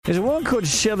There's a woman called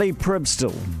Shelley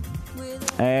Pribstill,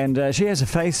 and she has a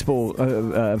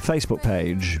Facebook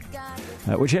page,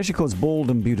 which she actually calls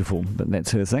Bald and Beautiful, but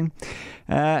that's her thing.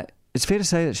 It's fair to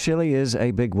say that Shelley is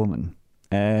a big woman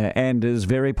and is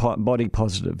very body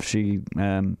positive. She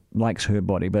likes her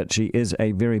body, but she is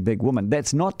a very big woman.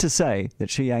 That's not to say that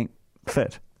she ain't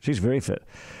fit. She's very fit.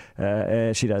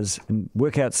 She does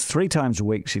workouts 3 times a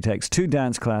week. She takes 2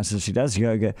 dance classes. She does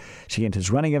yoga. She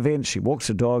enters running events. She walks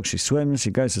her dog. She swims.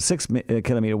 She goes to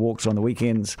 6-kilometre walks on the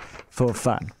weekends for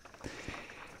fun.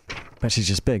 But she's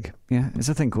just big. Yeah, it's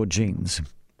a thing called genes.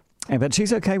 But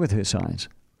she's okay with her size.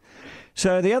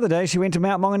 So the other day she went to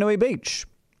Mount Maunganui Beach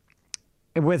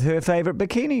with her favourite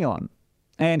bikini on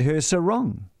and her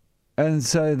sarong. And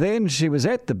so then she was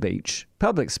at the beach,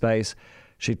 public space.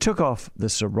 She took off the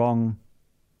sarong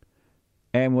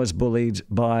and was bullied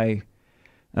by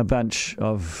a bunch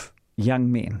of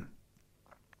young men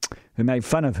who made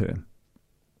fun of her.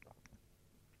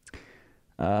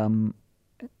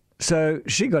 So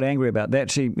she got angry about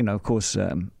that. She, of course,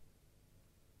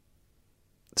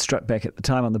 struck back at the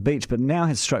time on the beach, but now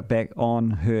has struck back on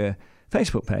her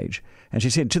Facebook page. And she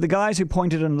said, "To the guys who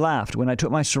pointed and laughed when I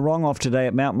took my sarong off today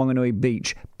at Mount Maunganui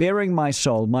Beach, bearing my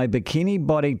soul, my bikini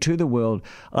body to the world,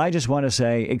 I just want to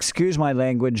say, excuse my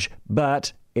language,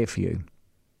 but F you.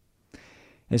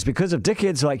 It's because of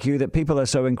dickheads like you that people are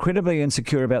so incredibly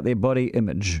insecure about their body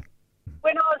image."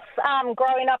 When I was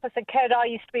growing up as a kid, I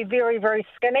used to be very, very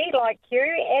skinny like you,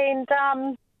 and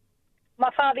my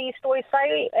father used to always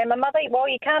say, and my mother, well,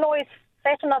 you can't always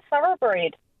fatten a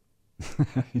thoroughbred.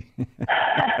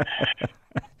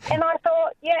 And I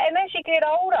thought, yeah, and as you get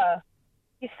older,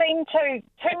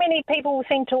 too many people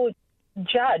seem to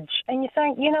judge, and you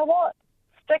think, you know what,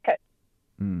 stick it.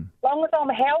 As long as I'm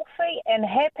healthy and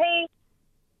happy,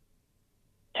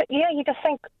 you just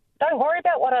think, don't worry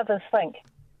about what others think.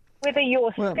 Whether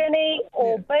you're skinny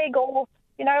or big or,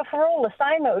 if we're all the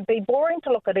same, it would be boring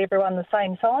to look at everyone the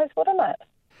same size, wouldn't it?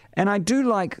 And I do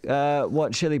like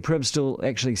what Shelley Pribstill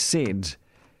actually said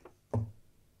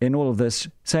in all of this,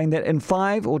 saying that in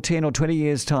 5 or 10 or 20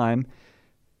 years' time,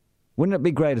 wouldn't it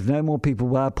be great if no more people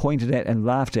were pointed at and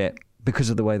laughed at because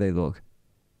of the way they look,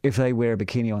 if they wear a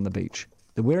bikini on the beach?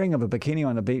 The wearing of a bikini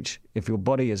on the beach, if your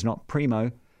body is not primo,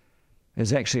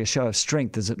 is actually a show of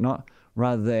strength, is it not?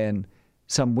 Rather than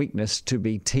some weakness to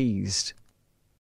be teased